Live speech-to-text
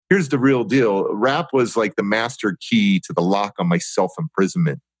here's the real deal. Rap was like the master key to the lock on my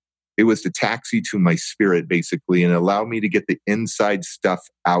self-imprisonment. It was the taxi to my spirit, basically, and allowed me to get the inside stuff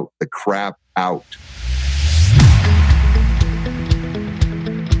out, the crap out.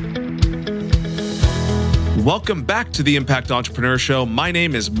 Welcome back to the Impact Entrepreneur Show. My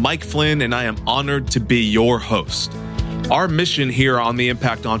name is Mike Flynn, and I am honored to be your host. Our mission here on the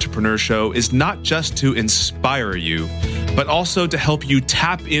Impact Entrepreneur Show is not just to inspire you, but also to help you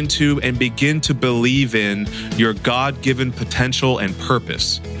tap into and begin to believe in your God-given potential and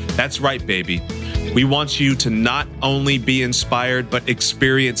purpose. That's right, baby. We want you to not only be inspired, but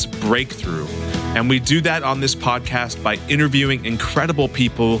experience breakthrough. And we do that on this podcast by interviewing incredible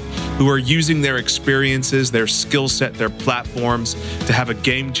people who are using their experiences, their skill set, their platforms to have a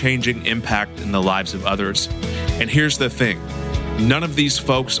game-changing impact in the lives of others. And here's the thing. None of these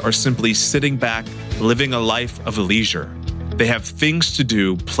folks are simply sitting back, living a life of leisure. They have things to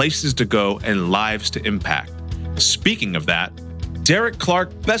do, places to go, and lives to impact. Speaking of that, Derek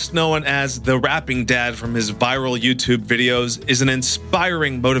Clark, best known as the Rapping Dad from his viral YouTube videos, is an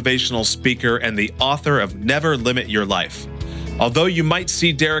inspiring motivational speaker and the author of Never Limit Your Life. Although you might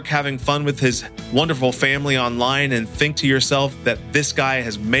see Derek having fun with his wonderful family online and think to yourself that this guy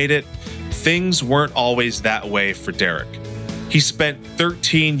has made it, things weren't always that way for Derek. He spent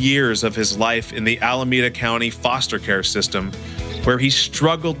 13 years of his life in the Alameda County foster care system, where he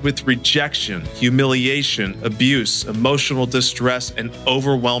struggled with rejection, humiliation, abuse, emotional distress, and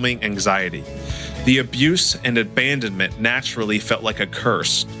overwhelming anxiety. The abuse and abandonment naturally felt like a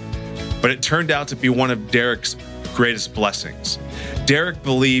curse, but it turned out to be one of Derek's greatest blessings. Derek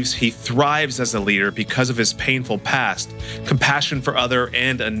believes he thrives as a leader because of his painful past, compassion for others,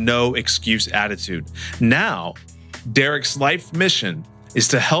 and a no-excuse attitude. Now, Derek's life mission is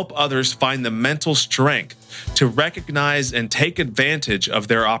to help others find the mental strength to recognize and take advantage of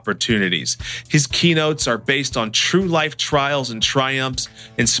their opportunities. His keynotes are based on true life trials and triumphs,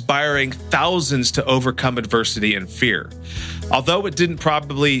 inspiring thousands to overcome adversity and fear. Although it didn't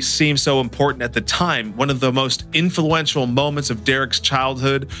probably seem so important at the time, one of the most influential moments of Derek's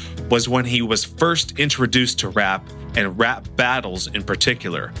childhood was when he was first introduced to rap, and rap battles in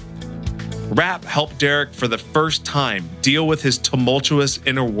particular. Rap helped Derek for the first time deal with his tumultuous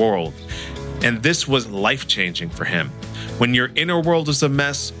inner world, and this was life-changing for him. When your inner world is a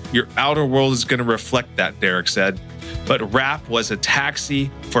mess, your outer world is going to reflect that, Derek said. But rap was a taxi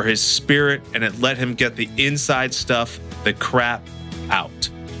for his spirit, and it let him get the inside stuff, the crap, out.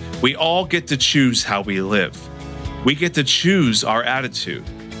 We all get to choose how we live. We get to choose our attitude.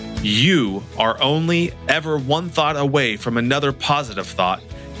 You are only ever one thought away from another positive thought,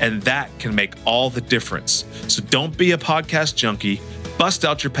 and that can make all the difference. So don't be a podcast junkie. Bust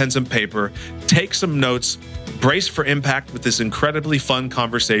out your pens and paper, take some notes, brace for impact with this incredibly fun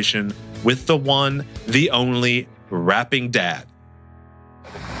conversation with the one, the only Rapping Dad.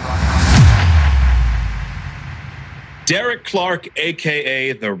 Derek Clark,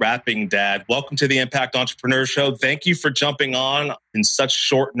 aka the Rapping Dad. Welcome to the Impact Entrepreneur Show. Thank you for jumping on in such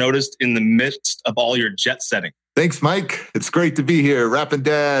short notice in the midst of all your jet setting. Thanks, Mike. It's great to be here. Rapping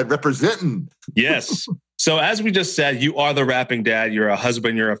Dad representing. Yes. So as we just said, you are the Rapping Dad. You're a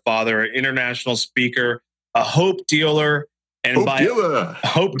husband, you're a father, an international speaker, a hope dealer, and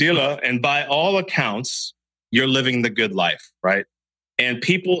hope dealer. And by all accounts, you're living the good life, right? And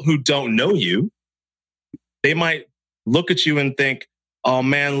people who don't know you, they might look at you and think, oh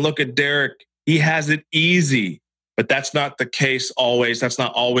man, look at Derek. He has it easy. But that's not the case always. That's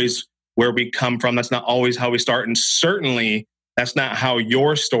not always where we come from. That's not always how we start. And certainly that's not how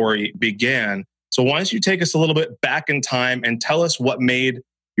your story began. So why don't you take us a little bit back in time and tell us what made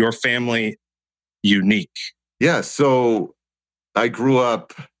your family unique? Yeah, so I grew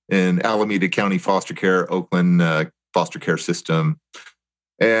up in Alameda County foster care, Oakland foster care system.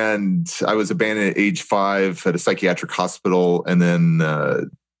 And I was abandoned at age 5 at a psychiatric hospital, and then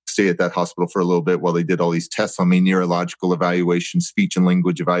stayed at that hospital for a little bit while they did all these tests on me, neurological evaluations, speech and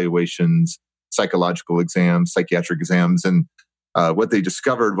language evaluations, psychological exams, psychiatric exams. And what they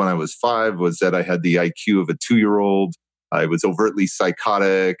discovered when I was 5 was that I had the IQ of a 2-year-old. I was overtly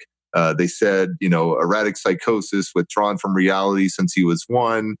psychotic. They said, erratic psychosis, withdrawn from reality since he was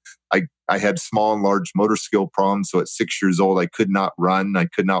 1. I had small and large motor skill problems. So at 6 years old, I could not run. I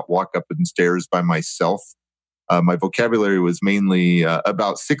could not walk up and stairs by myself. My vocabulary was mainly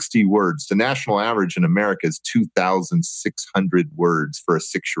about 60 words. The national average in America is 2,600 words for a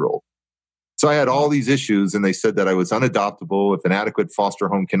 6-year-old. So I had all these issues, and they said that I was unadoptable. If an adequate foster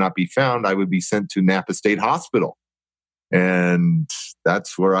home cannot be found, I would be sent to Napa State Hospital. And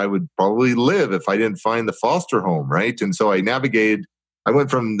that's where I would probably live if I didn't find the foster home, right? And so I navigated I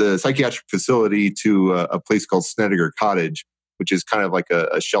went from the psychiatric facility to a place called Snedeker Cottage, which is kind of like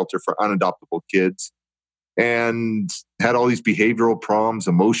a shelter for unadoptable kids, and had all these behavioral problems,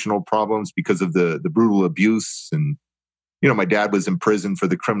 emotional problems because of the brutal abuse. And, my dad was in prison for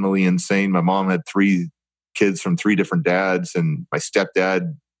the criminally insane. My mom had 3 kids from 3 different dads, and my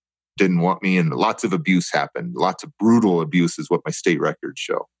stepdad didn't want me, and lots of abuse happened. Lots of brutal abuse is what my state records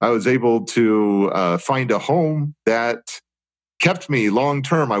show. I was able to find a home that kept me long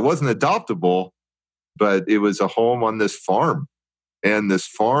term. I wasn't adoptable, but it was a home on this farm. And this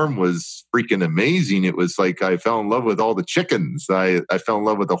farm was freaking amazing. It was like I fell in love with all the chickens. I fell in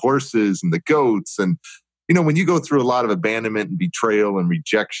love with the horses and the goats. And, when you go through a lot of abandonment and betrayal and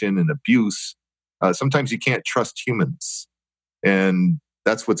rejection and abuse, sometimes you can't trust humans. And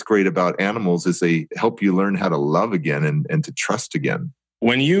that's what's great about animals is they help you learn how to love again and to trust again.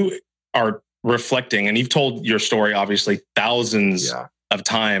 When you are reflecting, and you've told your story, obviously, thousands of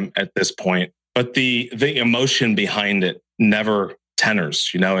time at this point, but the emotion behind it never tenders.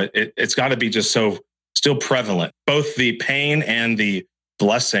 It's got to be just so still prevalent, both the pain and the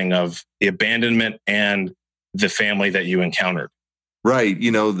blessing of the abandonment and the family that you encountered. Right.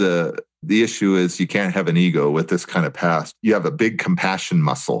 The issue is you can't have an ego with this kind of past. You have a big compassion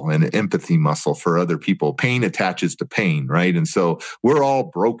muscle and an empathy muscle for other people. Pain attaches to pain, right? And so we're all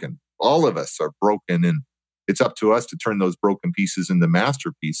broken. All of us are broken, and it's up to us to turn those broken pieces into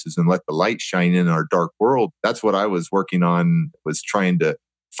masterpieces and let the light shine in our dark world. That's what I was working on, was trying to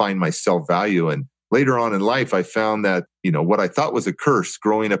find my self-value. And later on in life, I found that, what I thought was a curse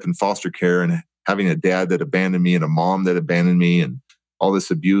growing up in foster care and having a dad that abandoned me and a mom that abandoned me and all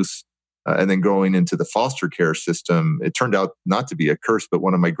this abuse, and then going into the foster care system, it turned out not to be a curse, but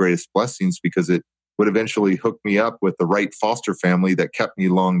one of my greatest blessings, because it would eventually hook me up with the right foster family that kept me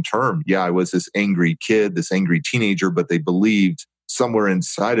long term. Yeah, I was this angry kid, this angry teenager, but they believed somewhere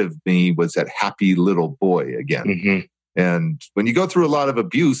inside of me was that happy little boy again. Mm-hmm. And when you go through a lot of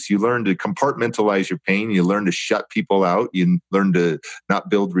abuse, you learn to compartmentalize your pain. You learn to shut people out. You learn to not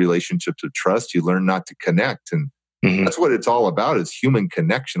build relationships of trust. You learn not to connect. And that's what it's all about, is human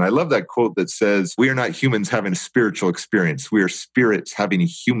connection. I love that quote that says, we are not humans having a spiritual experience. We are spirits having a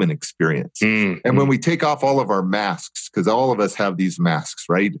human experience. And when we take off all of our masks, because all of us have these masks,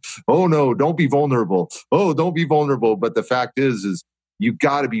 right? Oh, no, don't be vulnerable. Oh, don't be vulnerable. But the fact is you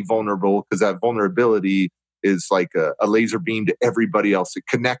got to be vulnerable, because that vulnerability is like a laser beam to everybody else. It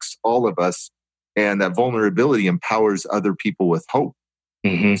connects all of us. And that vulnerability empowers other people with hope.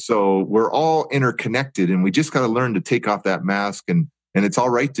 So we're all interconnected, and we just got to learn to take off that mask, and it's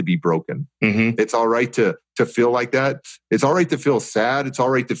all right to be broken. It's all right to feel like that. It's all right to feel sad. It's all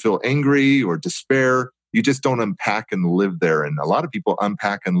right to feel angry or despair. You just don't unpack and live there. And a lot of people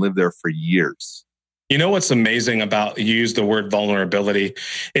unpack and live there for years. You know what's amazing about, you use the word vulnerability.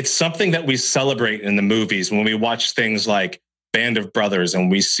 It's something that we celebrate in the movies when we watch things like Band of Brothers,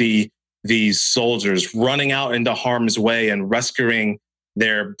 and we see these soldiers running out into harm's way and rescuing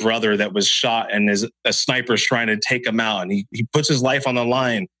their brother that was shot, and a sniper's trying to take him out, and he puts his life on the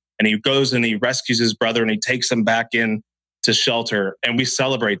line, and he goes and he rescues his brother, and he takes him back in to shelter, and we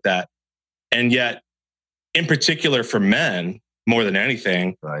celebrate that. And yet, in particular for men, more than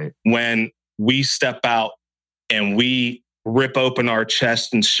anything, right, when we step out and we rip open our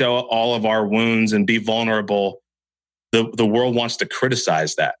chest and show all of our wounds and be vulnerable, the world wants to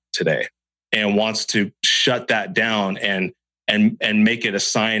criticize that today and wants to shut that down and make it a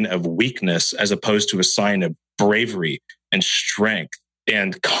sign of weakness as opposed to a sign of bravery and strength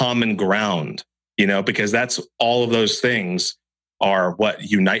and common ground, because that's all of those things are what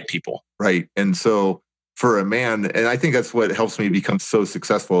unite people. Right. And so for a man, and I think that's what helps me become so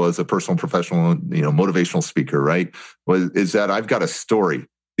successful as a personal, professional, motivational speaker, right? Is that I've got a story,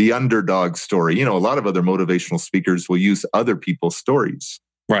 the underdog story. A lot of other motivational speakers will use other people's stories.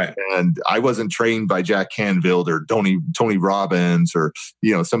 Right. And I wasn't trained by Jack Canfield or Tony Robbins or,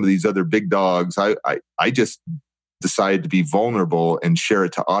 some of these other big dogs. I just decided to be vulnerable and share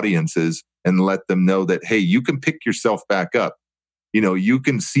it to audiences and let them know that, hey, you can pick yourself back up. You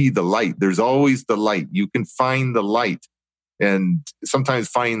can see the light. There's always the light. You can find the light. And sometimes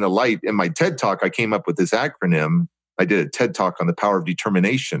finding the light, in my TED Talk, I came up with this acronym. I did a TED Talk on the power of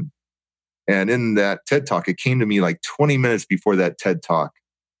determination. And in that TED Talk, it came to me like 20 minutes before that TED Talk.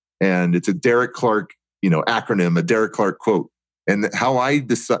 And it's a Derek Clark, acronym, a Derek Clark quote. And how I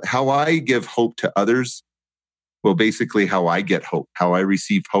give hope to others, well, basically how I get hope, how I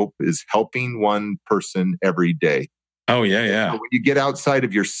receive hope is helping one person every day. Oh, yeah. So when you get outside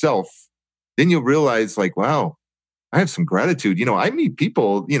of yourself, then you'll realize like, wow, I have some gratitude. I meet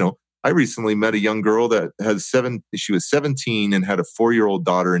people, I recently met a young girl that she was 17 and had a 4-year-old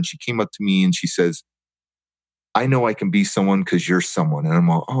daughter. And she came up to me and she says, I know I can be someone because you're someone. And I'm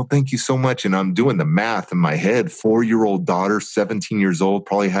all, oh, thank you so much. And I'm doing the math in my head. 4-year-old daughter, 17 years old,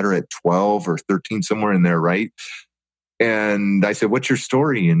 probably had her at 12 or 13, somewhere in there, right? And I said, what's your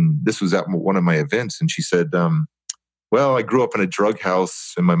story? And this was at one of my events. And she said, well, I grew up in a drug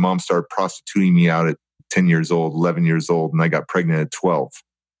house and my mom started prostituting me out at 10 years old, 11 years old, and I got pregnant at 12.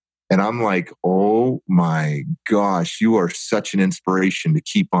 And I'm like, oh my gosh, you are such an inspiration to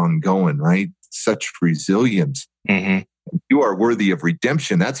keep on going, right? Such resilience. Mm-hmm. You are worthy of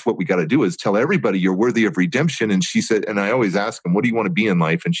redemption. That's what we got to do, is tell everybody you're worthy of redemption. And she said, and I always ask them, what do you want to be in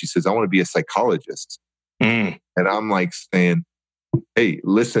life? And she says, I want to be a psychologist. Mm. And I'm like saying, hey,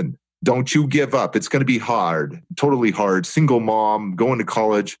 listen, don't you give up. It's going to be hard, totally hard. Single mom, going to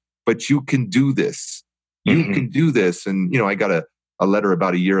college, but you can do this. You can do this. And, I got a letter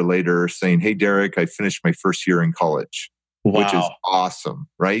about a year later saying, hey, Derek, I finished my first year in college. Wow. Which is awesome,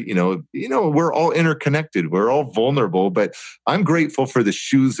 right? We're all interconnected. We're all vulnerable, but I'm grateful for the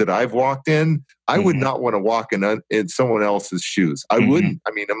shoes that I've walked in. I would not want to walk in someone else's shoes. I wouldn't.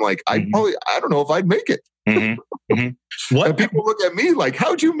 I mean, I'm like, I don't know if I'd make it. What? And people look at me like,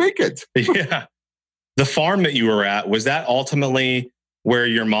 how'd you make it? Yeah. The farm that you were at, was that ultimately where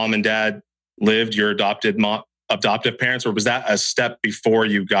your mom and dad lived, your adoptive parents, or was that a step before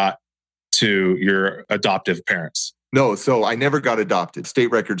you got to your adoptive parents? No, so I never got adopted. State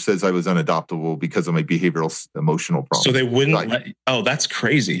record says I was unadoptable because of my behavioral emotional problems. So they wouldn't that's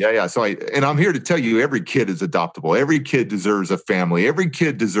crazy. Yeah. So I'm here to tell you, every kid is adoptable. Every kid deserves a family. Every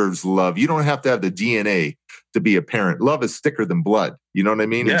kid deserves love. You don't have to have the DNA to be a parent. Love is thicker than blood. You know what I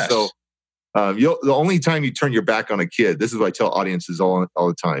mean? Yes. And so the only time you turn your back on a kid, this is what I tell audiences all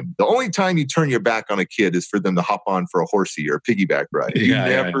the time. The only time you turn your back on a kid is for them to hop on for a horsey or a piggyback ride. You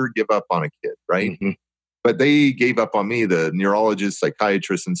never give up on a kid, right? Mm-hmm. But they gave up on me, the neurologist,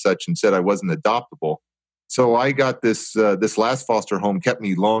 psychiatrist, and such, and said I wasn't adoptable. So I got this last foster home, kept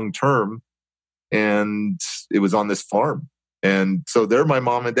me long term, and it was on this farm. And so they're my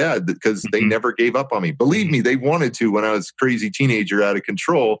mom and dad because they never gave up on me. Believe me, they wanted to when I was a crazy teenager out of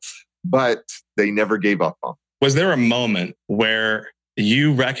control, but they never gave up on me. Was there a moment where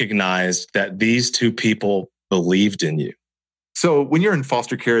you recognized that these two people believed in you? So when you're in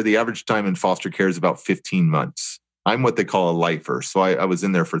foster care, the average time in foster care is about 15 months. I'm what they call a lifer. So I was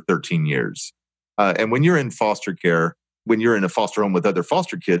in there for 13 years. And when you're in foster care, when you're in a foster home with other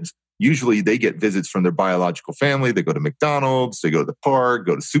foster kids, usually they get visits from their biological family. They go to McDonald's, they go to the park,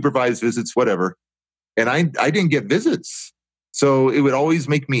 go to supervised visits, whatever. And I didn't get visits. So it would always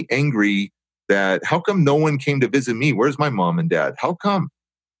make me angry that how come no one came to visit me? Where's my mom and dad? How come?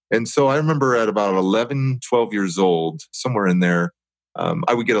 And so I remember at about 11, 12 years old, somewhere in there,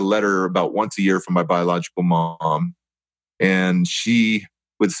 I would get a letter about once a year from my biological mom, and she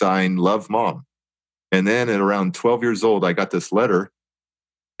would sign Love Mom. And then at around 12 years old, I got this letter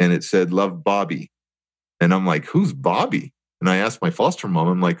and it said, Love Bobby. And I'm like, who's Bobby? And I asked my foster mom,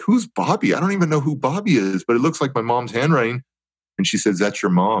 I'm like, who's Bobby? I don't even know who Bobby is, but it looks like my mom's handwriting. And she says, that's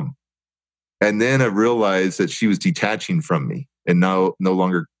your mom. And then I realized that she was detaching from me and now no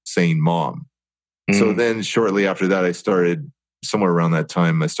longer saying mom. So then shortly after that, I started, somewhere around that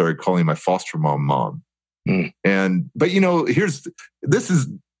time, I started calling my foster mom. But this is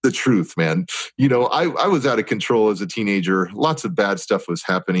the truth, man. I was out of control as a teenager. Lots of bad stuff was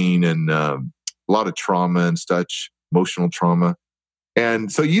happening and a lot of trauma and such, emotional trauma.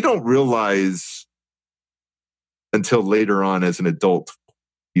 And so you don't realize until later on as an adult,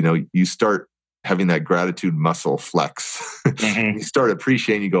 you start having that gratitude muscle flex. You start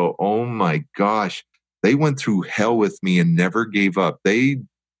appreciating, you go, oh my gosh, they went through hell with me and never gave up. They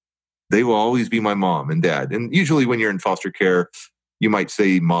will always be my mom and dad. And usually when you're in foster care, you might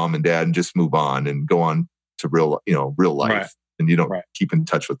say mom and dad and just move on and go on to real life. Right. And you don't keep in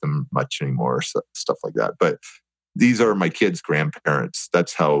touch with them much anymore, or stuff like that. But these are my kids' grandparents.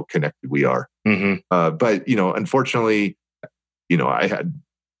 That's how connected we are. But, unfortunately, I had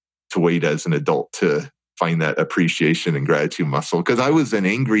to wait as an adult to find that appreciation and gratitude muscle because I was an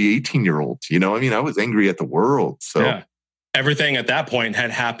angry 18-year-old. I was angry at the world. So everything at that point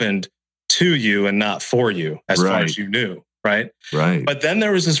had happened to you and not for you as far as you knew. Right. But then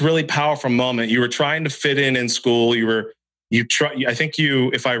there was this really powerful moment. You were trying to fit in school. I think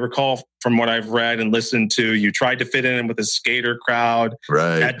if I recall from what I've read and listened to, you tried to fit in with a skater crowd.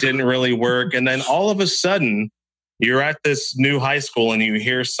 Right. That didn't really work. And then all of a sudden, you're at this new high school and you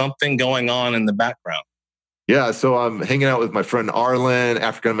hear something going on in the background. Yeah, so I'm hanging out with my friend Arlen,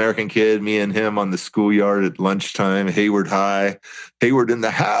 African-American kid, me and him on the schoolyard at lunchtime, Hayward High, Hayward in the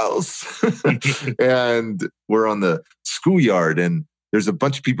house. And we're on the schoolyard and there's a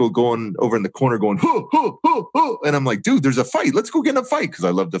bunch of people going over in the corner going, hoo, hoo, hoo, hoo. And I'm like, dude, there's a fight. Let's go get in a fight. Cause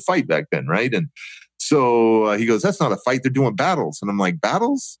I loved to fight back then. Right. And so he goes, that's not a fight. They're doing battles. And I'm like,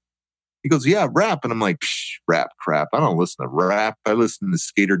 battles? He goes, yeah, rap. And I'm like, rap crap. I don't listen to rap. I listen to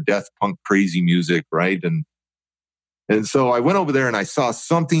skater death punk crazy music. Right. And so I went over there and I saw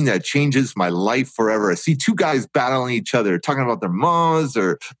something that changes my life forever. I see two guys battling each other, talking about their mamas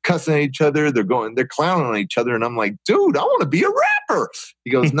or cussing at each other. They're clowning on each other. And I'm like, dude, I want to be a rapper.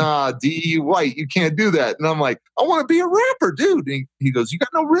 He goes, nah, D, you white, you can't do that. And I'm like, I want to be a rapper, dude. And he goes, you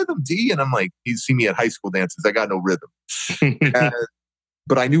got no rhythm, D. And I'm like, you see me at high school dances. I got no rhythm.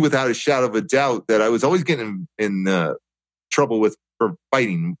 But I knew without a shadow of a doubt that I was always getting in trouble for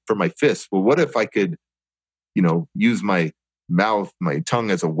fighting for my fists. Well, what if I could, use my mouth, my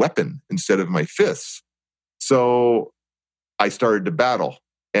tongue as a weapon instead of my fists? So I started to battle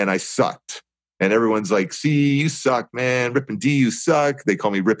and I sucked. And everyone's like, see, you suck, man. Rip and D, you suck. They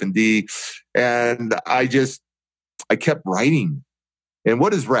call me Rip and D. And I kept writing. And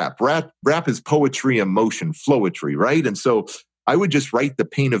what is rap? Rap is poetry, emotion, flowetry, right? And so I would just write the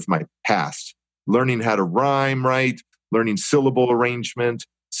pain of my past, learning how to rhyme, right? Learning syllable arrangement,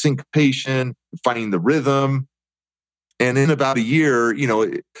 syncopation, finding the rhythm. And in about a year,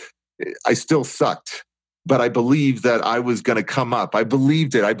 I still sucked, but I believed that I was going to come up. I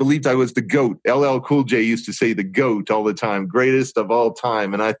believed it. I believed I was the GOAT. LL Cool J used to say the GOAT all the time, greatest of all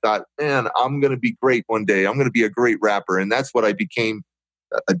time. And I thought, man, I'm going to be great one day. I'm going to be a great rapper. And that's what I became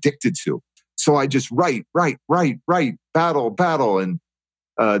addicted to. So I just write, battle. And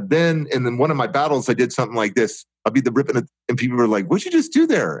then one of my battles, I did something like this. I'll be the ripping, and people were like, what'd you just do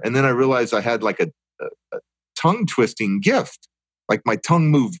there? And then I realized I had like a tongue twisting gift. Like my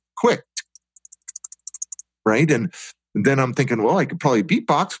tongue moved quick. Right. And then I'm thinking, well, I could probably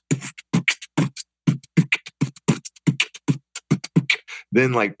beatbox.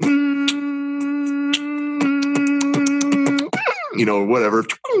 Then like, whatever,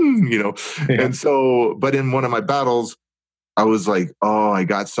 Yeah. And so, but in one of my battles, I was like, oh, I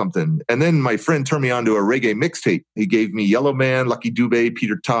got something. And then my friend turned me on to a reggae mixtape. He gave me Yellow Man, Lucky Dube,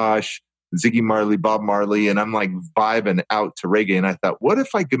 Peter Tosh, Ziggy Marley, Bob Marley. And I'm like vibing out to reggae. And I thought, what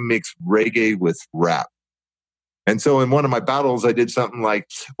if I could mix reggae with rap? And so in one of my battles, I did something like,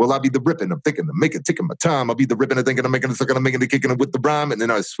 well, I'll be the ripping, I'm thinking, I'm making, taking my time. I'll be the ripping, I'm thinking, I'm making it, sucking, I'm making it, kicking it with the rhyme. And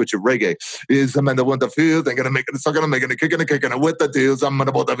then I switch it reggae. Is the man that want to feel, thinking, I'm making it, sucking, I'm making it, kicking it with the deals. I'm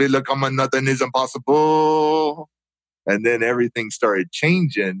about to feel like nothing is impossible. And then everything started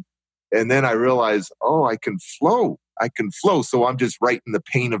changing. And then I realized, oh, I can flow. So I'm just writing the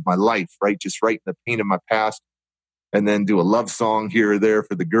pain of my life, right? Just writing the pain of my past and then do a love song here or there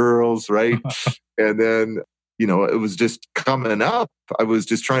for the girls, right? And then, it was just coming up. I was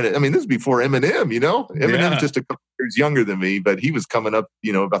just trying to, this is before Eminem, Eminem's just a couple years younger than me, but he was coming up,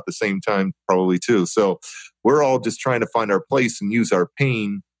 about the same time probably too. So we're all just trying to find our place and use our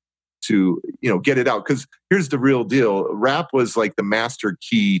pain to, get it out. Because here's the real deal. Rap was like the master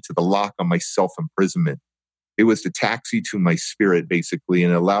key to the lock on my self-imprisonment. It was the taxi to my spirit, basically,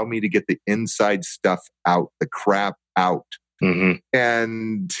 and it allowed me to get the inside stuff out, the crap out. Mm-hmm.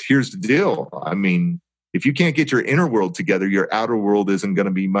 And here's the deal. If you can't get your inner world together, your outer world isn't going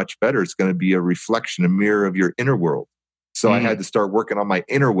to be much better. It's going to be a reflection, a mirror of your inner world. So I had to start working on my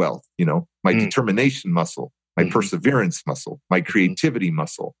inner wealth, my determination muscle, my perseverance muscle, my creativity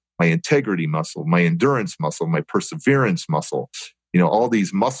muscle, my integrity muscle, my endurance muscle, my perseverance muscle, all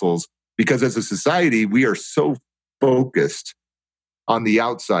these muscles, because as a society, we are so focused on the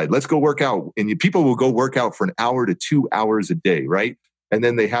outside. Let's go work out. And people will go work out for an hour to 2 hours a day, right? And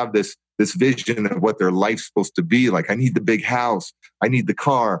then they have this vision of what their life's supposed to be like. I need the big house. I need the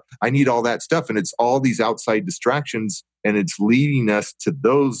car. I need all that stuff. And it's all these outside distractions. And it's leading us to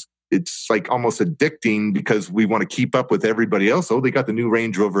those. It's like almost addicting because we want to keep up with everybody else. Oh, they got the new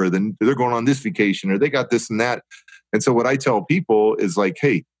Range Rover. Then they're going on this vacation or they got this and that. And so what I tell people is like,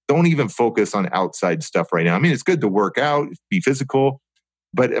 hey, don't even focus on outside stuff right now. It's good to work out, be physical.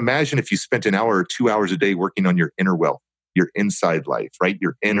 But imagine if you spent an hour or 2 hours a day working on your inner wealth, your inside life, right?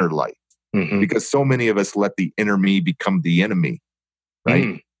 Your inner life. Mm-hmm. Because so many of us let the inner me become the enemy, right?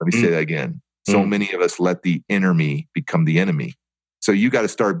 Let me say that again. So many of us let the inner me become the enemy. So you got to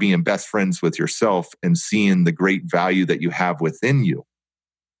start being best friends with yourself and seeing the great value that you have within you.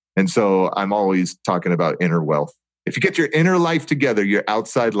 And so I'm always talking about inner wealth. If you get your inner life together, your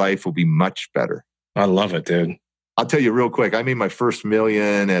outside life will be much better. I love it, dude. I'll tell you real quick. I made my first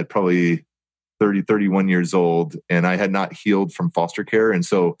million at probably 31 years old, and I had not healed from foster care. And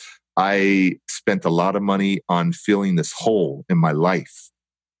so I spent a lot of money on filling this hole in my life.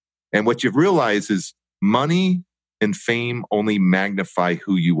 And what you've realized is money and fame only magnify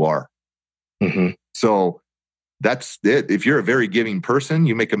who you are. Mm-hmm. So that's it. If you're a very giving person,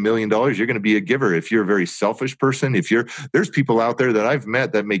 you make $1 million, you're going to be a giver. If you're a very selfish person, there's people out there that I've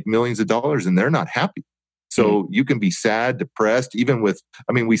met that make millions of dollars and they're not happy. So you can be sad, depressed, even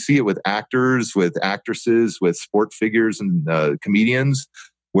we see it with actors, with actresses, with sport figures and comedians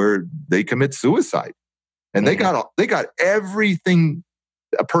where they commit suicide. And they got everything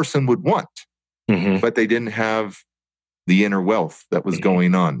a person would want, but they didn't have the inner wealth that was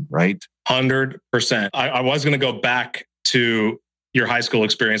going on, right? 100%. I was going to go back to your high school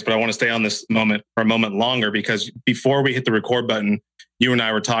experience, but I want to stay on this moment for a moment longer, because before we hit the record button, you and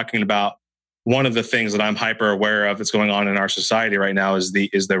I were talking about one of the things that I'm hyper aware of that's going on in our society right now is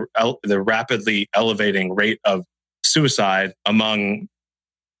the rapidly elevating rate of suicide among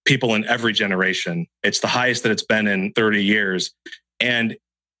people in every generation. It's the highest that it's been in 30 years. And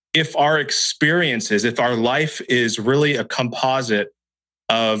if our experiences, if our life is really a composite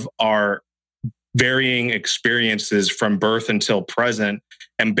of our varying experiences from birth until present,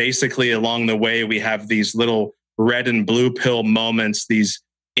 and basically along the way, we have these little red and blue pill moments, these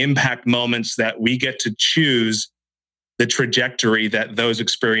impact moments that we get to choose the trajectory that those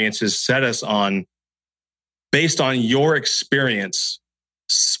experiences set us on based on your experience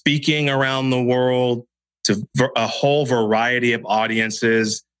speaking around the world to a whole variety of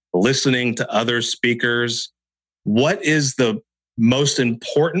audiences, listening to other speakers. What is the most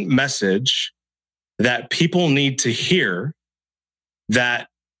important message that people need to hear that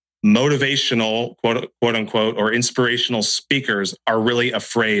motivational, quote unquote, or inspirational speakers are really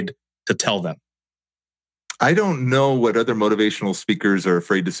afraid to tell them? I don't know what other motivational speakers are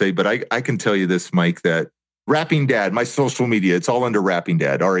afraid to say, but I can tell you this, Mike, that Rapping Dad, my social media, it's all under Rapping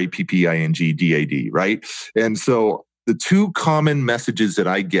Dad, RAPPINGDAD, right? And so the two common messages that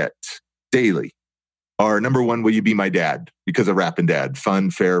I get daily are, number one, will you be my dad? Because of Rapping Dad, fun,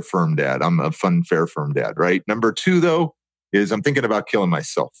 fair, firm dad. I'm a fun, fair, firm dad, right? Number two, though, is I'm thinking about killing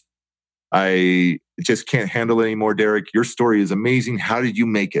myself. I just can't handle it anymore, Derek. Your story is amazing. How did you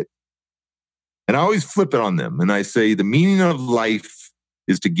make it? And I always flip it on them. And I say, the meaning of life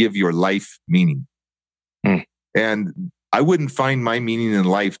is to give your life meaning. And I wouldn't find my meaning in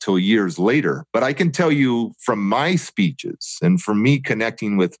life till years later. But I can tell you from my speeches and from me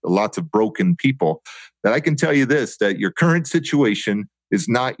connecting with lots of broken people that I can tell you this, that your current situation is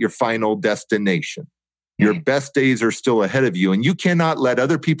not your final destination. Your best days are still ahead of you, and you cannot let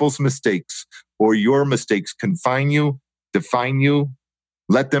other people's mistakes or your mistakes confine you, define you.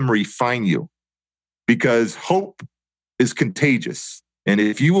 Let them refine you, because hope is contagious. And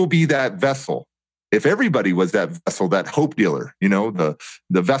if you will be that vessel, if everybody was that vessel, that hope dealer, the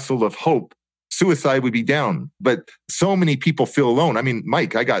vessel of hope, suicide would be down. But so many people feel alone. I mean,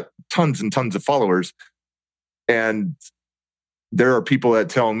 Mike, I got tons and tons of followers, and there are people that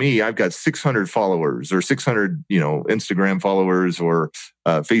tell me I've got 600 followers or 600, Instagram followers or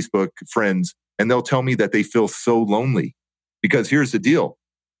Facebook friends, and they'll tell me that they feel so lonely. Because here's the deal.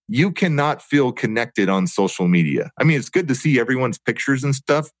 You cannot feel connected on social media. I mean, it's good to see everyone's pictures and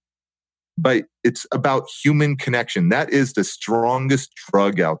stuff, but it's about human connection. That is the strongest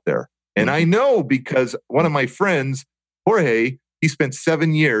drug out there. And I know because one of my friends, Jorge, he spent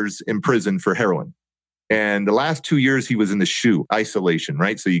 7 years in prison for heroin. And the last 2 years, he was in the SHU, isolation,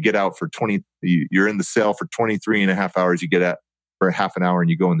 right? So you get out for you're in the cell for 23 and a half hours. You get out for a half an hour and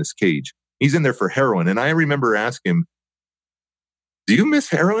you go in this cage. He's in there for heroin. And I remember asking him, do you miss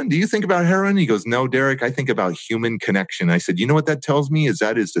heroin? Do you think about heroin? He goes, no, Derek, I think about human connection. I said, you know what that tells me is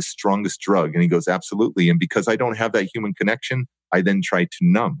that is the strongest drug. And he goes, absolutely. And because I don't have that human connection, I then try to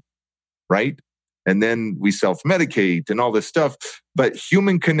numb, right? And then we self-medicate and all this stuff. But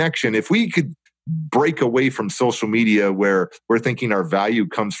human connection, if we could break away from social media where we're thinking our value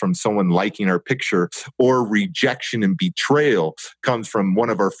comes from someone liking our picture, or rejection and betrayal comes from one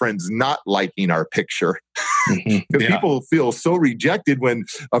of our friends not liking our picture. People feel so rejected when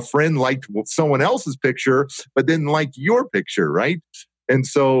a friend liked someone else's picture, but didn't like your picture, right? And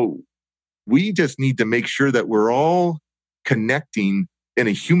so we just need to make sure that we're all connecting in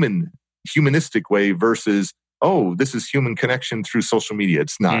a humanistic way versus, oh, this is human connection through social media.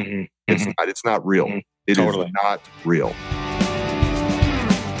 It's not. It's not real. It is not real.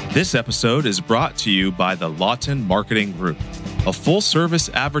 This episode is brought to you by the Lawton Marketing Group, a full-service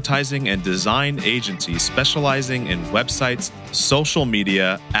advertising and design agency specializing in websites, social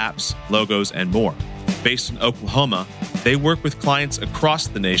media, apps, logos, and more. Based in Oklahoma, They work with clients across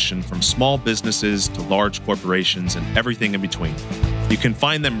the nation, from small businesses to large corporations and everything in between. You can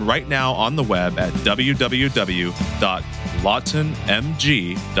find them right now on the web at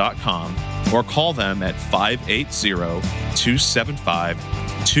www.lawtonmg.com or call them at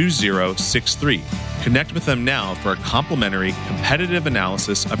 580-275-2063. Connect with them now for a complimentary competitive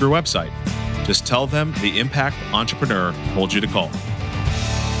analysis of your website. Just tell them the Impact Entrepreneur told you to call.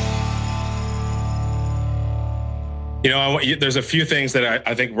 There's a few things that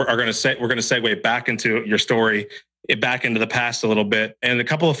I think we're going to segue back into your story, back into the past a little bit. And a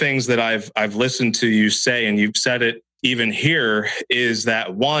couple of things that I've listened to you say, and you've said it even here, is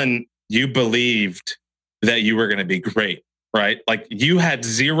that one, you believed that you were going to be great, right? Like you had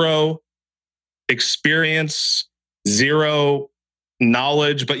zero experience, zero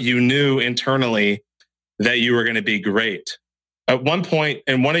knowledge, but you knew internally that you were going to be great. At one point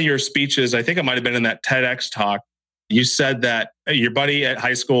in one of your speeches, I think it might have been in that TEDx talk, you said that your buddy at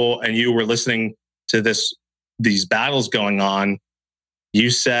high school and you were listening to these battles going on. You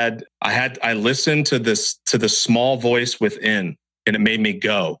said, I listened to the small voice within and it made me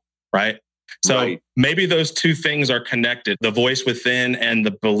go, right? So right. Maybe those two things are connected, the voice within and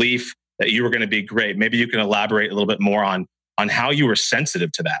the belief that you were going to be great. Maybe you can elaborate a little bit more on how you were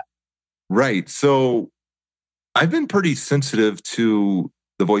sensitive to that. Right. So I've been pretty sensitive to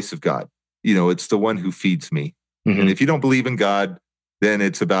the voice of God. It's the one who feeds me. Mm-hmm. And if you don't believe in God, then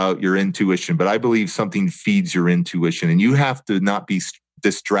it's about your intuition. But I believe something feeds your intuition, and you have to not be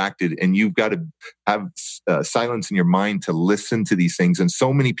distracted, and you've got to have silence in your mind to listen to these things. And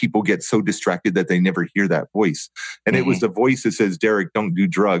so many people get so distracted that they never hear that voice. And It was the voice that says, Derek, don't do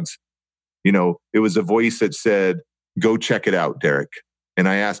drugs. It was a voice that said, go check it out, Derek. And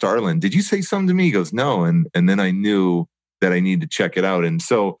I asked Arlen, did you say something to me? He goes, no. And then I knew that I need to check it out. And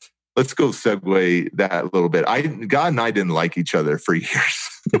so let's go segue that a little bit. God and I didn't like each other for years.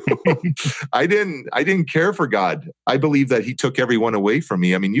 I didn't care for God. I believe that he took everyone away from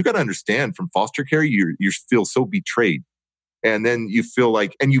me. I mean, you got to understand, from foster care, you feel so betrayed. And then you feel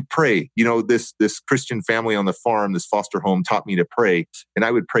like, and you pray, this Christian family on the farm, this foster home taught me to pray. And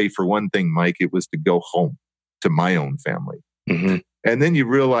I would pray for one thing, Mike, it was to go home to my own family. Mm-hmm. And then you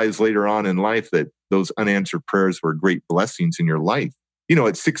realize later on in life that those unanswered prayers were great blessings in your life.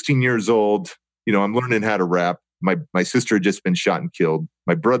 At 16 years old, I'm learning how to rap. My sister had just been shot and killed.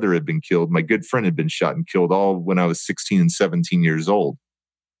 My brother had been killed. My good friend had been shot and killed, all when I was 16 and 17 years old.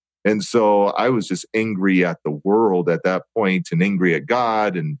 And so I was just angry at the world at that point, and angry at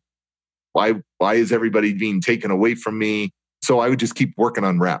God. And why is everybody being taken away from me? So I would just keep working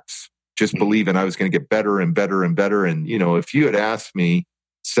on raps, just believing I was going to get better and better and better. And, if you had asked me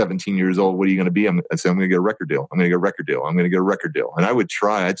 17 years old, what are you going to be? I'd say, I'm going to get a record deal. I'm going to get a record deal. I'm going to get a record deal. And I would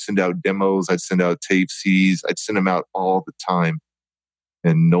try. I'd send out demos. I'd send out tape CDs. I'd send them out all the time.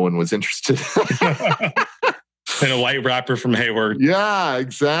 And no one was interested. And a white rapper from Hayward. Yeah,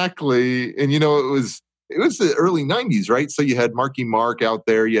 exactly. And, it was the early 90s, right? So you had Marky Mark out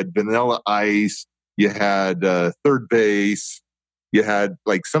there. You had Vanilla Ice. You had Third Base. You had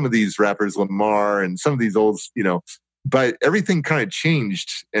like some of these rappers, Lamar, and some of these old, but everything kind of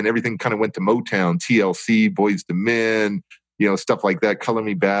changed, and everything kind of went to Motown, TLC, Boyz II Men, stuff like that. Color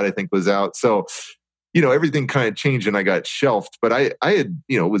Me Bad, I think, was out. So, everything kind of changed, and I got shelved. But I had,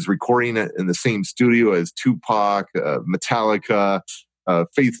 was recording it in the same studio as Tupac, Metallica,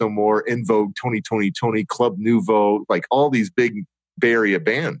 Faith No More, En Vogue, Tony, Club Nouveau, like all these big Bay Area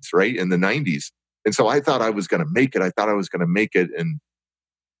bands, right, in the 90s. And so I thought I was going to make it. And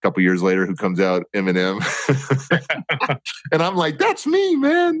a couple years later, who comes out? Eminem. And I'm like, that's me,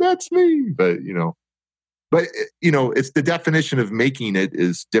 man. That's me. But, it's the definition of making it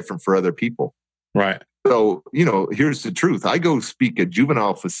is different for other people. Right. So, here's the truth. I go speak at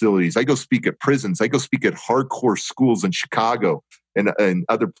juvenile facilities. I go speak at prisons. I go speak at hardcore schools in Chicago and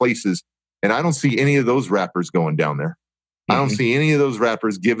other places. And I don't see any of those rappers going down there. Mm-hmm. I don't see any of those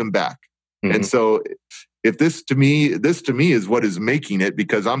rappers giving back. Mm-hmm. And so if this to me is what is making it,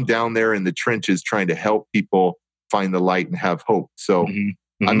 because I'm down there in the trenches trying to help people find the light and have hope. So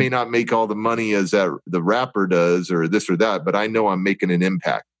I may not make all the money as the rapper does or this or that, but I know I'm making an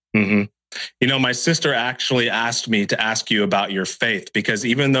impact. Mm-hmm. My sister actually asked me to ask you about your faith, because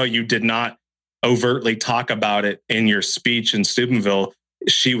even though you did not overtly talk about it in your speech in Steubenville,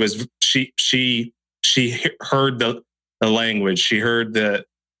 she heard the language. She heard the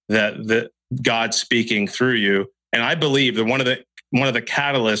God speaking through you. And I believe that one of the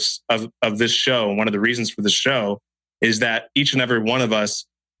catalysts of this show, one of the reasons for this show, is that each and every one of us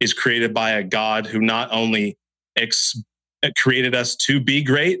is created by a God who not only created us to be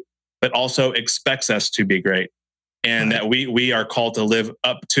great, but also expects us to be great. and that we are called to live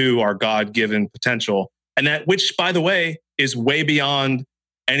up to our God-given potential. And that, which, by the way, is way beyond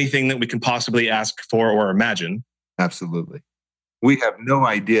anything that we can possibly ask for or imagine. Absolutely. We have no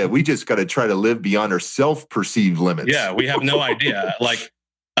idea. We just got to try to live beyond our self-perceived limits. Yeah, we have no idea. Like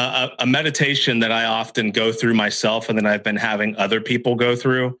a meditation that I often go through myself and then I've been having other people go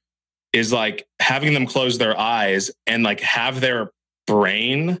through is like having them close their eyes and like have their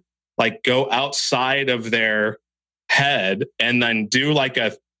brain like go outside of their head and then do like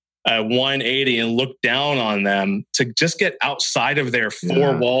a 180 and look down on them to just get outside of their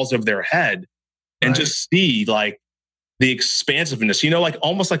four walls of their head and just see like the expansiveness, like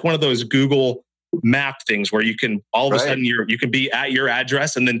almost like one of those Google map things where you can all of a sudden you can be at your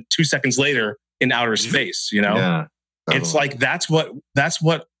address and then 2 seconds later in outer space, Yeah, it's like, that's what,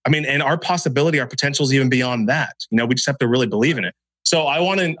 I mean, and our possibility, our potential is even beyond that. We just have to really believe in it. So I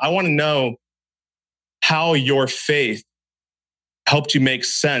want to know how your faith helped you make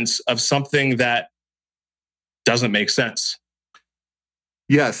sense of something that doesn't make sense.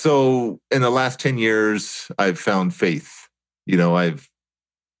 Yeah. So in the last 10 years, I've found faith.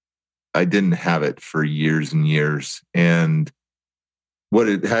 I didn't have it for years and years. And what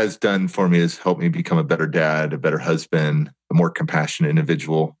it has done for me is helped me become a better dad, a better husband, a more compassionate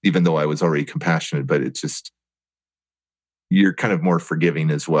individual, even though I was already compassionate, but it's just, you're kind of more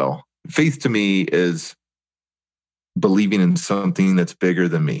forgiving as well. Faith to me is believing in something that's bigger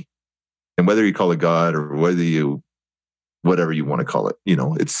than me. And whether you call it God or whatever you want to call it,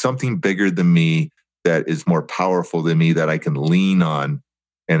 it's something bigger than me that is more powerful than me that I can lean on.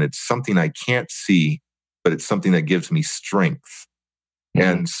 And it's something I can't see, but it's something that gives me strength. Mm-hmm.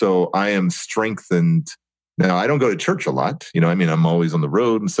 And so I am strengthened. Now, I don't go to church a lot. I'm always on the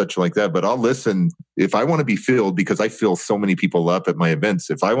road and such like that, but I'll listen if I want to be filled, because I fill so many people up at my events.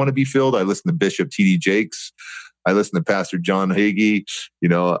 If I want to be filled, I listen to Bishop T.D. Jakes. I listen to Pastor John Hagee.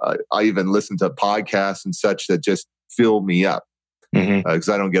 I even listen to podcasts and such that just fill me up, because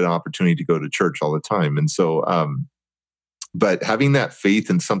I don't get an opportunity to go to church all the time. And so, but having that faith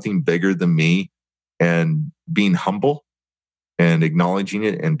in something bigger than me and being humble and acknowledging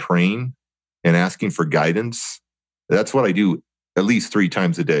it and praying and asking for guidance, that's what I do at least 3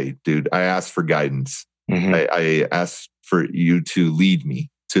 times a day, dude. I ask for guidance. I ask for you to lead me,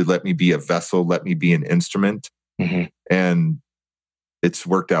 to let me be a vessel, let me be an instrument. And it's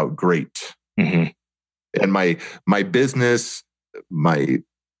worked out great. And my business, my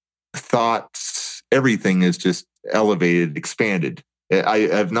thoughts, everything is just elevated, expanded. I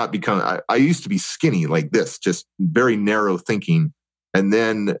have not become, I used to be skinny like this, just very narrow thinking. And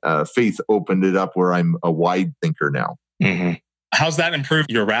then faith opened it up where I'm a wide thinker now. How's that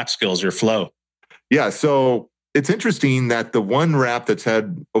improved your rap skills, your flow? Yeah. So it's interesting that the one rap that's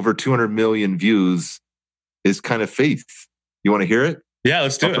had over 200 million views is kind of faith. You want to hear it? Yeah,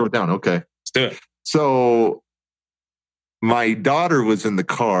 let's do it. Throw it down. Okay. Let's do it. So my daughter was in the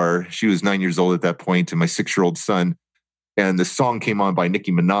car. She was 9 years old at that point, and my 6-year-old son. And the song came on by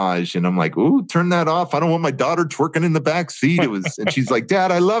Nicki Minaj. And I'm like, ooh, turn that off. I don't want my daughter twerking in the back seat. And she's like,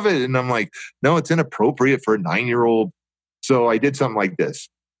 Dad, I love it. And I'm like, no, it's inappropriate for a 9-year-old. So I did something like this.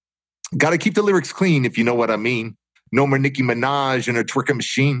 Got to keep the lyrics clean, if you know what I mean. No more Nicki Minaj and her twerking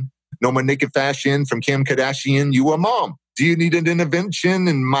machine. No more naked fashion from Kim Kardashian. You a mom. Do you need an intervention?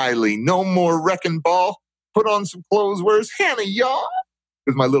 And Miley, no more wrecking ball. Put on some clothes. Where's Hannah, y'all?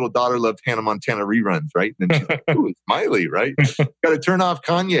 Because my little daughter loved Hannah Montana reruns, right? And then she's like, ooh, it's Miley, right? Got to turn off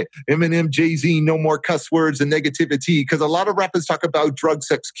Kanye, Eminem, Jay-Z, no more cuss words and negativity. Because a lot of rappers talk about drug,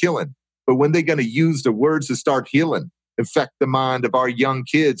 sex, killing. But when they going to use the words to start healing, affect the mind of our young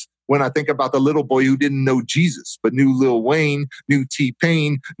kids? When I think about the little boy who didn't know Jesus, but knew Lil Wayne, knew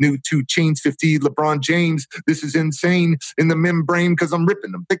T-Pain, knew 2 Chainz, 50, LeBron James. This is insane in the membrane because I'm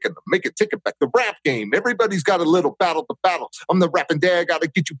ripping them, thinking them, make it, take it back, the rap game. Everybody's got a little battle to battle. I'm the rapping dad, got to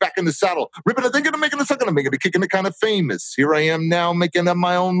get you back in the saddle. Ripping it, thinking of making it, sucking it, making it, kicking it kind of famous. Here I am now making up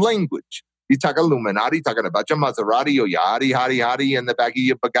my own language. You talk Illuminati, talking about your Maserati or your Hottie, Hottie, Hottie, and the back of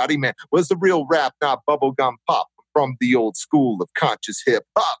your Bugatti, man. What's the real rap, not bubblegum pop from the old school of conscious hip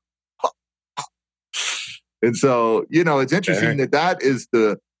hop? And so, it's interesting that is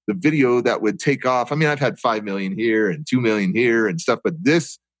the video that would take off. I mean, I've had 5 million here and 2 million here and stuff, but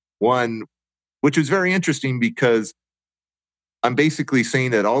this one, which was very interesting because I'm basically saying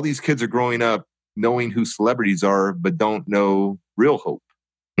that all these kids are growing up knowing who celebrities are, but don't know real hope,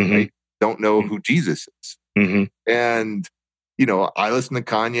 right? Don't know who Jesus is. And, I listen to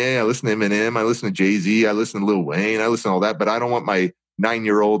Kanye, I listen to Eminem, I listen to Jay-Z, I listen to Lil Wayne, I listen to all that, but I don't want my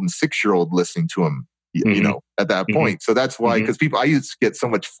 9-year-old and 6-year-old listening to him. you know, at that point. So that's why, because I used to get so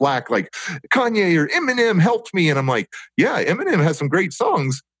much flack, like Kanye or Eminem helped me. And I'm like, yeah, Eminem has some great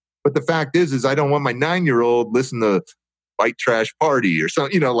songs. But the fact is I don't want my 9-year-old listen to White Trash Party or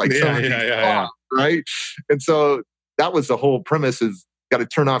something, you know, like right? And so that was the whole premise, is got to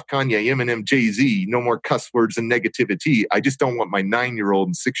turn off Kanye, Eminem, Jay-Z, no more cuss words and negativity. I just don't want my 9-year-old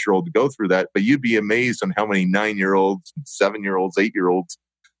and 6-year-old to go through that. But you'd be amazed on how many 9-year-olds, 7-year-olds, 8-year-olds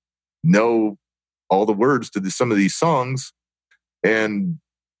know all the words to some of these songs and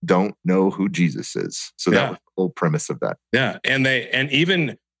don't know who Jesus is. So that was the whole premise of that. Yeah. And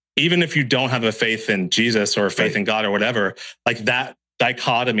even if you don't have a faith in Jesus or faith in God or whatever, like that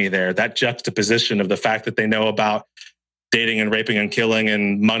dichotomy there, that juxtaposition of the fact that they know about dating and raping and killing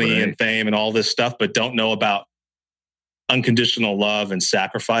and money and fame and all this stuff, but don't know about unconditional love and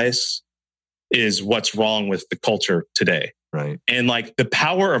sacrifice, is what's wrong with the culture today. Right. And like the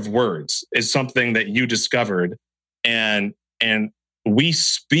power of words is something that you discovered, and we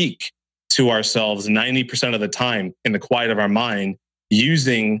speak to ourselves 90% of the time in the quiet of our mind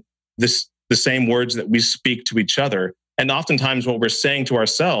using the same words that we speak to each other. And oftentimes what we're saying to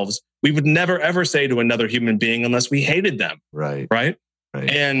ourselves, we would never, ever say to another human being unless we hated them. Right.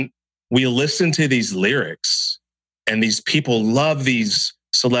 And we listen to these lyrics, and these people love these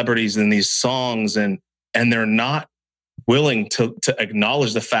celebrities and these songs, and they're not willing to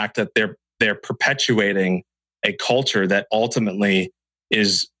acknowledge the fact that they're perpetuating a culture that ultimately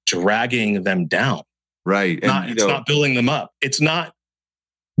is dragging them down. Right. And it's not building them up. It's not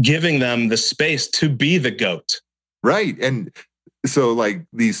giving them the space to be the GOAT. Right. And so like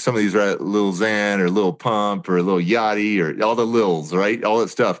some of these, right, Lil Xan or Lil Pump or Lil Yachty or all the Lils, right? All that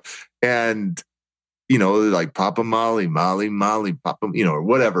stuff. And, you know, like Papa Molly, Papa, you know, or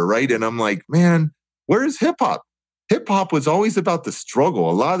whatever, right? And I'm like, man, where's hip hop? Hip hop was always about the struggle.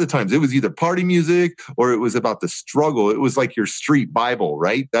 A lot of the times it was either party music or it was about the struggle. It was like your street Bible,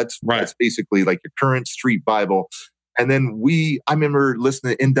 right? That's basically like your current street Bible. And then I remember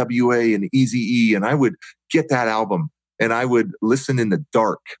listening to NWA and Eazy-E, and I would get that album and I would listen in the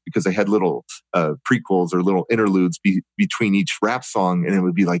dark because they had little prequels or little interludes between each rap song. And it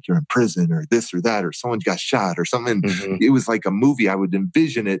would be like, you're in prison or this or that, or someone got shot or something. It was like a movie. I would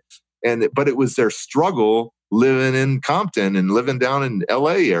envision it. But it was their struggle living in Compton and living down in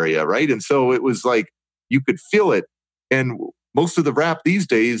LA area. Right. And so it was like, you could feel it. And most of the rap these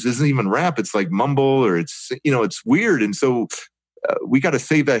days isn't even rap. It's like mumble, or it's, you know, it's weird. And so we got to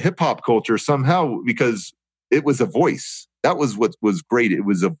save that hip hop culture somehow, because it was a voice. That was what was great. It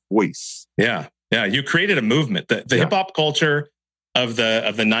was a voice. Yeah. Yeah. You created a movement. The hip hop culture of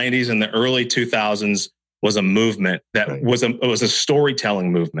the 90s and the early 2000s was a movement that was a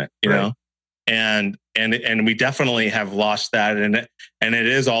storytelling movement, you know? And we definitely have lost that. And it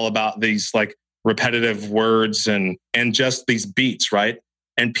is all about these like repetitive words and just these beats, right?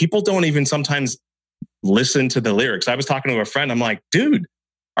 And people don't even sometimes listen to the lyrics. I was talking to a friend. I'm like, dude,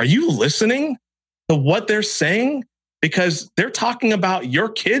 are you listening to what they're saying? Because they're talking about your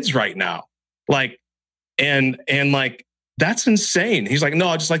kids right now. Like, and like, that's insane. He's like, no,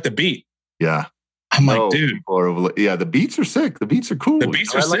 I just like the beat. Yeah. I'm like, dude. The beats are sick. The beats are cool. The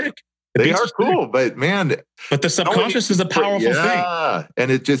beats are sick. They are cool, but man. But the subconscious is a powerful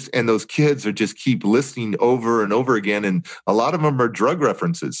thing. And those kids are just keep listening over and over again. And a lot of them are drug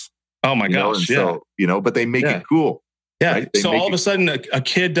references. Oh my gosh. So, but they make it cool. Yeah. Right? So all of a sudden a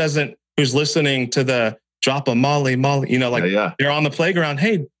kid who's listening to the drop a Molly, they're on the playground.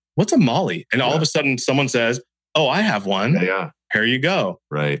 Hey, what's a Molly? And all of a sudden someone says, oh, I have one. Yeah. Here you go.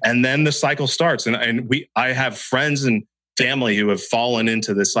 Right. And then the cycle starts. And I have friends and family who have fallen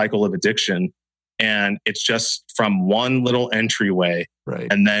into the cycle of addiction, and it's just from one little entryway,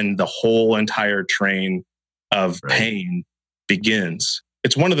 and then the whole entire train of pain begins.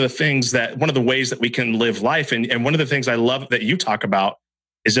 It's one of the ways that we can live life. And one of the things I love that you talk about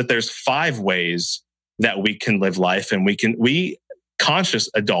is that there's 5 ways that we can live life. And we conscious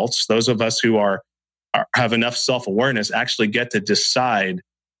adults, those of us who have enough self-awareness, actually get to decide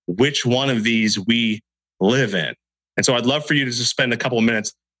which one of these we live in. And so I'd love for you to just spend a couple of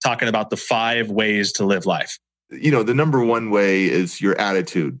minutes talking about the 5 ways to live life. The number one way is your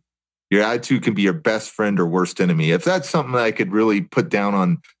attitude. Your attitude can be your best friend or worst enemy. If that's something that I could really put down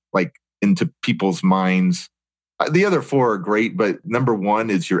on, like, into people's minds, the other 4 are great, but number 1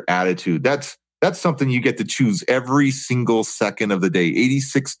 is your attitude. That's something you get to choose every single second of the day,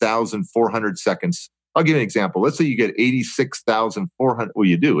 86,400 seconds. I'll give you an example. Let's say you get 86,400. Well,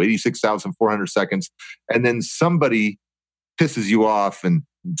 you do 86,400 seconds, and then somebody pisses you off and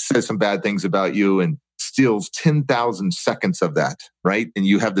says some bad things about you and steals 10,000 seconds of that, right? And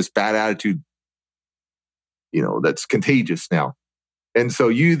you have this bad attitude that's contagious now. And so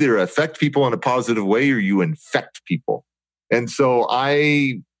you either affect people in a positive way or you infect people. And so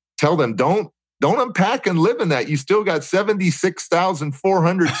I tell them, don't unpack and live in that. You still got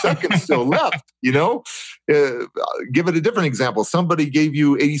 76,400 seconds still left, Give it a different example. Somebody gave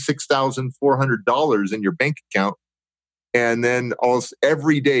you $86,400 in your bank account, and then almost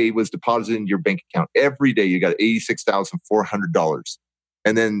every day was deposited in your bank account. Every day you got $86,400.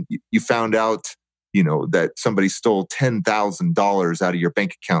 And then you found out, that somebody stole $10,000 out of your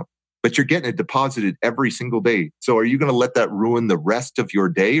bank account, but you're getting it deposited every single day. So are you going to let that ruin the rest of your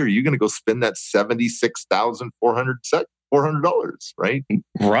day? Or are you going to go spend that $76,400, right?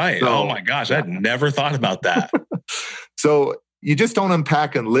 Right. So, oh my gosh. I'd never thought about that. So you just don't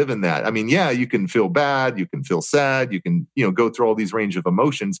unpack and live in that. I mean, yeah, you can feel bad, you can feel sad, you can, go through all these range of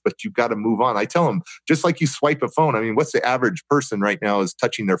emotions, but you've got to move on. I tell them, just like you swipe a phone. I mean, what's the average person right now is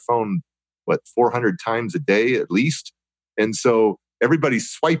touching their phone, 400 times a day at least? And so everybody's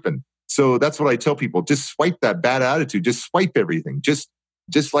swiping. So that's what I tell people. Just swipe that bad attitude. Just swipe everything. Just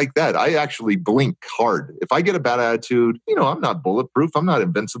like that. I actually blink hard. If I get a bad attitude, I'm not bulletproof. I'm not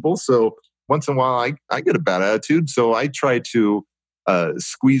invincible. So once in a while, I get a bad attitude. So I try to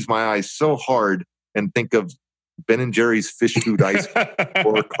squeeze my eyes so hard and think of Ben & Jerry's fish food ice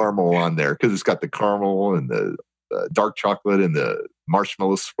or caramel on there, because it's got the caramel and the dark chocolate and the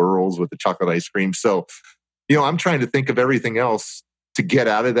marshmallow swirls with the chocolate ice cream. So, I'm trying to think of everything else to get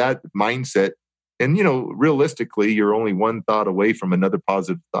out of that mindset. And, realistically, you're only one thought away from another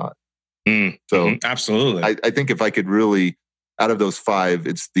positive thought. So absolutely. I think if I could really, out of those 5,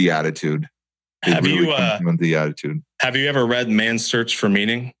 it's the attitude. Have you the attitude? Have you ever read Man's Search for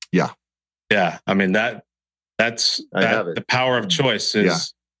Meaning? Yeah. Yeah. I mean, that's the power of choice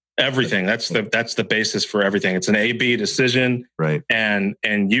is everything. That's the basis for everything. It's an A/B decision. Right. And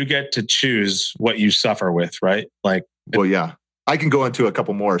you get to choose what you suffer with, right? Like, well, yeah. I can go into a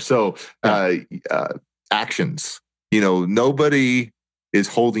couple more. So actions, nobody is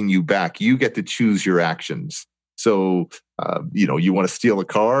holding you back. You get to choose your actions. So, you want to steal a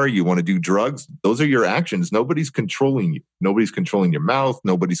car, you want to do drugs. Those are your actions. Nobody's controlling you. Nobody's controlling your mouth.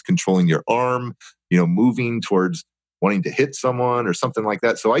 Nobody's controlling your arm, moving towards wanting to hit someone or something like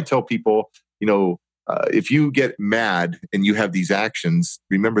that. So I tell people, if you get mad and you have these actions,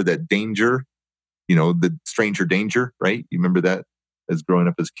 remember that danger, the stranger danger, right? You remember that as growing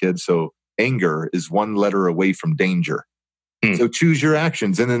up as kids. So anger is one letter away from danger. So choose your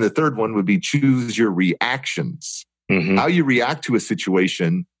actions. And then the third one would be choose your reactions. How you react to a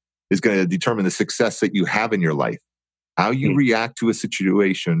situation is going to determine the success that you have in your life. How you react to a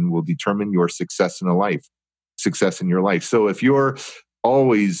situation will determine your success in your life. So if you're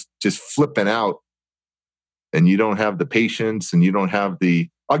always just flipping out and you don't have the patience and you don't have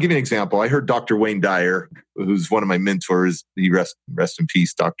I'll give you an example. I heard Dr. Wayne Dyer, who's one of my mentors. He rest in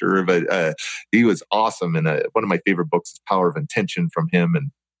peace, doctor. But he was awesome, and one of my favorite books is Power of Intention from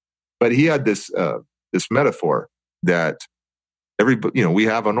him. But he had this metaphor that we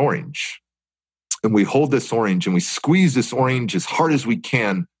have an orange, and we hold this orange and we squeeze this orange as hard as we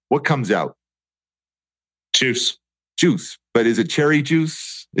can. What comes out? Juice. But is it cherry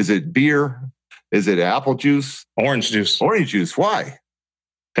juice? Is it beer? Is it apple juice? Orange juice. Orange juice. Why?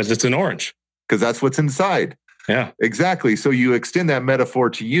 Because it's an orange. Because that's what's inside. Yeah. Exactly. So you extend that metaphor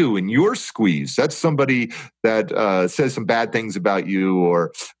to you and you're squeezed. That's somebody that says some bad things about you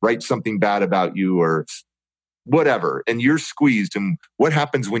or writes something bad about you or whatever. And you're squeezed. And what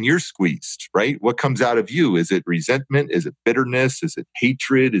happens when you're squeezed, right? What comes out of you? Is it resentment? Is it bitterness? Is it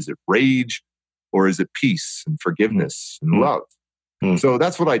hatred? Is it rage? Or is it peace and forgiveness and love? So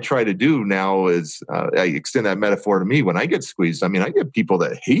that's what I try to do now is I extend that metaphor to me when I get squeezed. I mean, I get people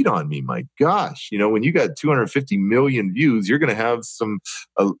that hate on me. My gosh, when you got 250 million views, you're going to have some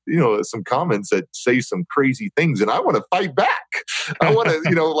comments that say some crazy things. And I want to fight back. I want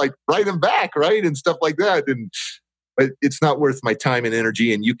to, write them back, right? And stuff like that. But it's not worth my time and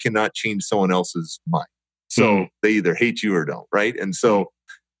energy, and you cannot change someone else's mind. So they either hate you or don't, right? And so,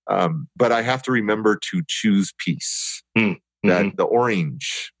 but I have to remember to choose peace. That the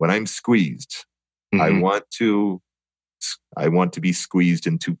orange, when I'm squeezed, I want to be squeezed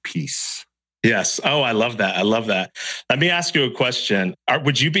into peace. Yes. Oh, I love that. Let me ask you a question.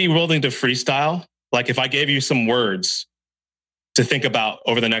 Would you be willing to freestyle? Like if I gave you some words to think about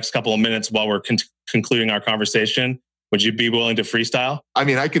over the next couple of minutes while we're concluding our conversation, would you be willing to freestyle? I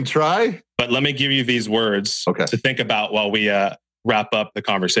mean, I can try. But let me give you these words to think about while we wrap up the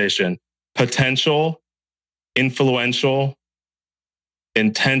conversation. Potential, influential,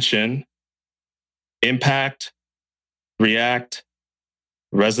 intention, impact, react,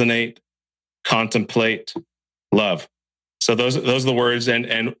 resonate, contemplate, Love. So those are the words.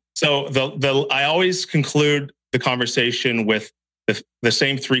 And so I always conclude the conversation with the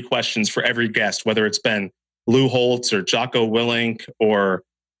same three questions for every guest, whether it's been Lou Holtz or Jocko Willink or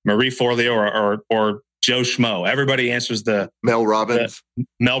Marie Forleo or Joe Schmo. Everybody answers Mel Robbins.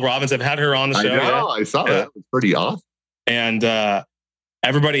 Mel Robbins. I've had her on the show. I saw that. It was pretty awesome. And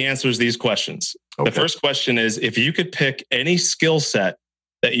everybody answers these questions. Okay. The first question is, if you could pick any skill set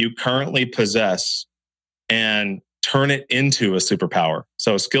that you currently possess and turn it into a superpower.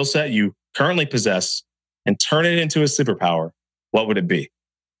 So a skill set you currently possess and turn it into a superpower, what would it be?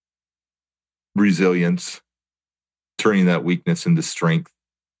 Resilience, turning that weakness into strength.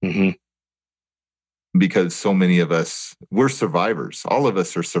 Mm-hmm. Because so many of us, we're survivors. All of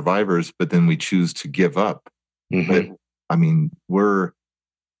us are survivors, but then we choose to give up. Mm-hmm. But, I mean, we're...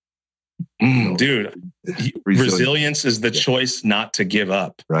 Dude, resilience is the choice not to give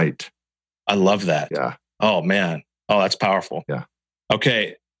up. Right. I love that. Yeah. Oh, man. Oh, that's powerful. Yeah.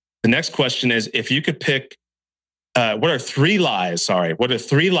 Okay. The next question is, if you could pick, what are three lies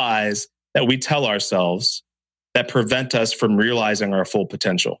that we tell ourselves that prevent us from realizing our full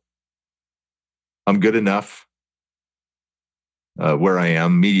potential? I'm good enough where I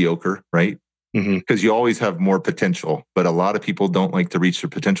am, mediocre, right? Because you always have more potential, but a lot of people don't like to reach their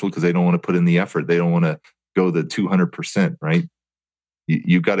potential because they don't want to put in the effort. They don't want to go the 200%, right?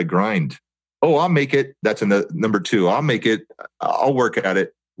 You got to grind. Oh, I'll make it. That's number two. I'll make it. I'll work at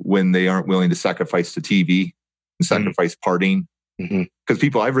it when they aren't willing to sacrifice the TV and sacrifice partying.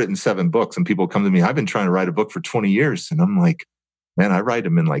 Because I've written 7 books and people come to me, I've been trying to write a book for 20 years. And I'm like, man, I write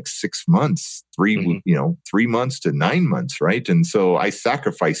them in like 6 months, 3 months to 9 months, right? And so I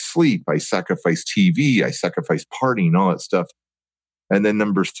sacrifice sleep, I sacrifice TV, I sacrifice partying, all that stuff. And then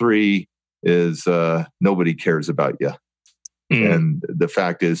number 3 is nobody cares about you. And the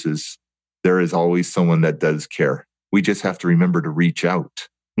fact is there is always someone that does care. We just have to remember to reach out.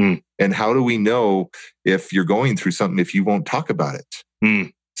 And how do we know if you're going through something if you won't talk about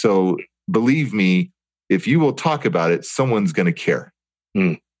it? So believe me, if you will talk about it, someone's going to care.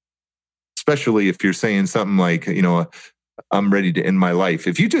 Especially if you're saying something like, I'm ready to end my life.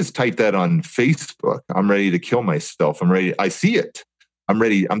 If you just type that on Facebook, I'm ready to kill myself. I see it. I'm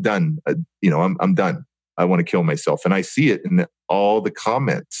ready. I'm done. I'm done. I want to kill myself. And I see it in all the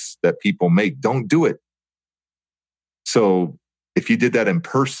comments that people make. Don't do it. So if you did that in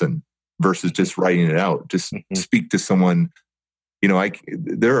person versus just writing it out, just speak to someone.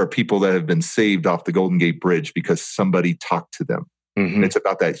 There are people that have been saved off the Golden Gate Bridge because somebody talked to them. It's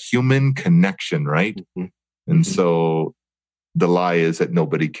about that human connection, right? And so the lie is that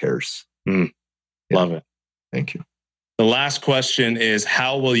nobody cares. Love it. Thank you. The last question is,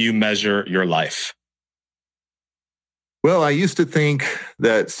 how will you measure your life? Well, I used to think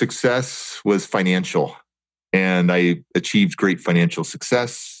that success was financial, and I achieved great financial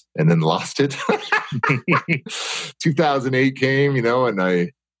success and then lost it. 2008 came, and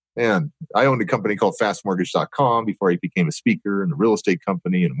I owned a company called fastmortgage.com before I became a speaker, and a real estate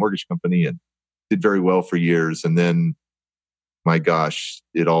company and a mortgage company, and did very well for years. And then, my gosh,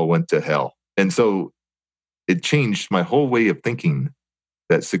 it all went to hell. And so it changed my whole way of thinking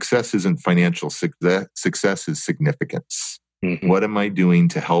that success isn't financial. Success is significance. What am I doing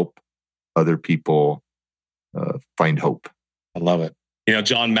to help other people find hope? I love it.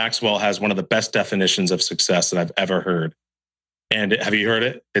 John Maxwell has one of the best definitions of success that I've ever heard. And have you heard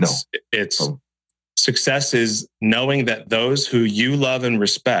it? It's success is knowing that those who you love and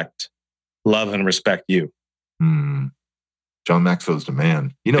respect you. John Maxwell's the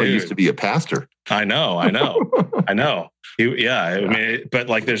man. He used to be a pastor. I know.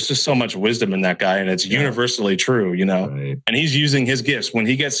 But there's just so much wisdom in that guy, and it's universally true, Right. And he's using his gifts. When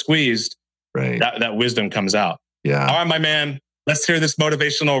he gets squeezed, right, that wisdom comes out. Yeah. All right, my man. Let's hear this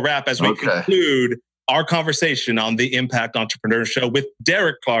motivational rap as we conclude our conversation on the Impact Entrepreneur Show with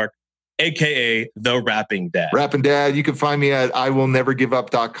Derek Clark, aka the Rapping Dad. Rapping Dad. You can find me at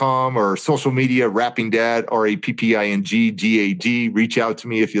iwillnevergiveup.com or social media, Rapping Dad, RAPPINGDAD. Reach out to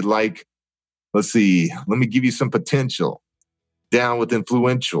me if you'd like. Let's see. Let me give you some potential. Down with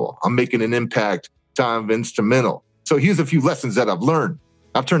influential. I'm making an impact. Time instrumental. So here's a few lessons that I've learned.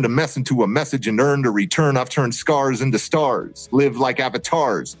 I've turned a mess into a message and earned a return. I've turned scars into stars. Live like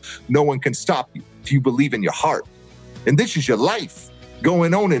avatars. No one can stop you if you believe in your heart. And this is your life. Go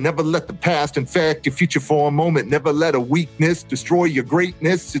and own it. Never let the past infect your future for a moment. Never let a weakness destroy your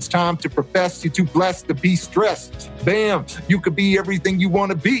greatness. It's time to profess. You're too blessed to be stressed. Bam! You could be everything you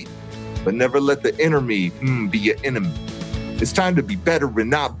want to be. But never let the inner me be your enemy. It's time to be better and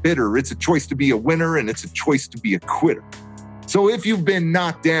not bitter. It's a choice to be a winner, and it's a choice to be a quitter. So if you've been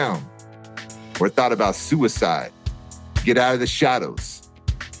knocked down or thought about suicide, get out of the shadows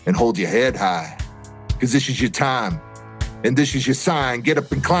and hold your head high. Because this is your time and this is your sign. Get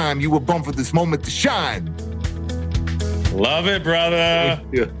up and climb. You were born for this moment to shine. Love it, brother.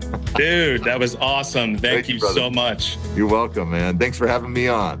 Dude, that was awesome. Thank you so much. You're welcome, man. Thanks for having me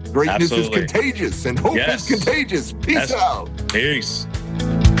on. Greatness is contagious and hope is contagious. Peace out. Peace.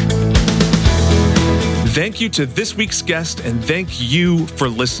 Thank you to this week's guest, and thank you for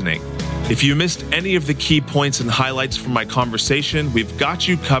listening. If you missed any of the key points and highlights from my conversation, we've got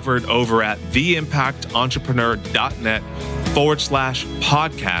you covered over at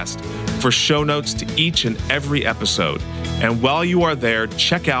theimpactentrepreneur.net/podcast for show notes to each and every episode. And while you are there,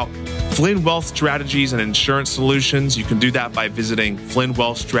 check out Flynn Wealth Strategies and Insurance Solutions. You can do that by visiting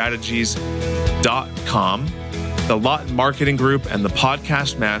flynnwealthstrategies.com. The Lawton Marketing Group and the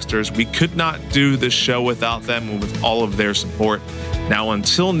Podcast Masters. We could not do this show without them and with all of their support. Now,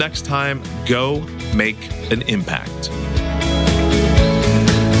 until next time, go make an impact.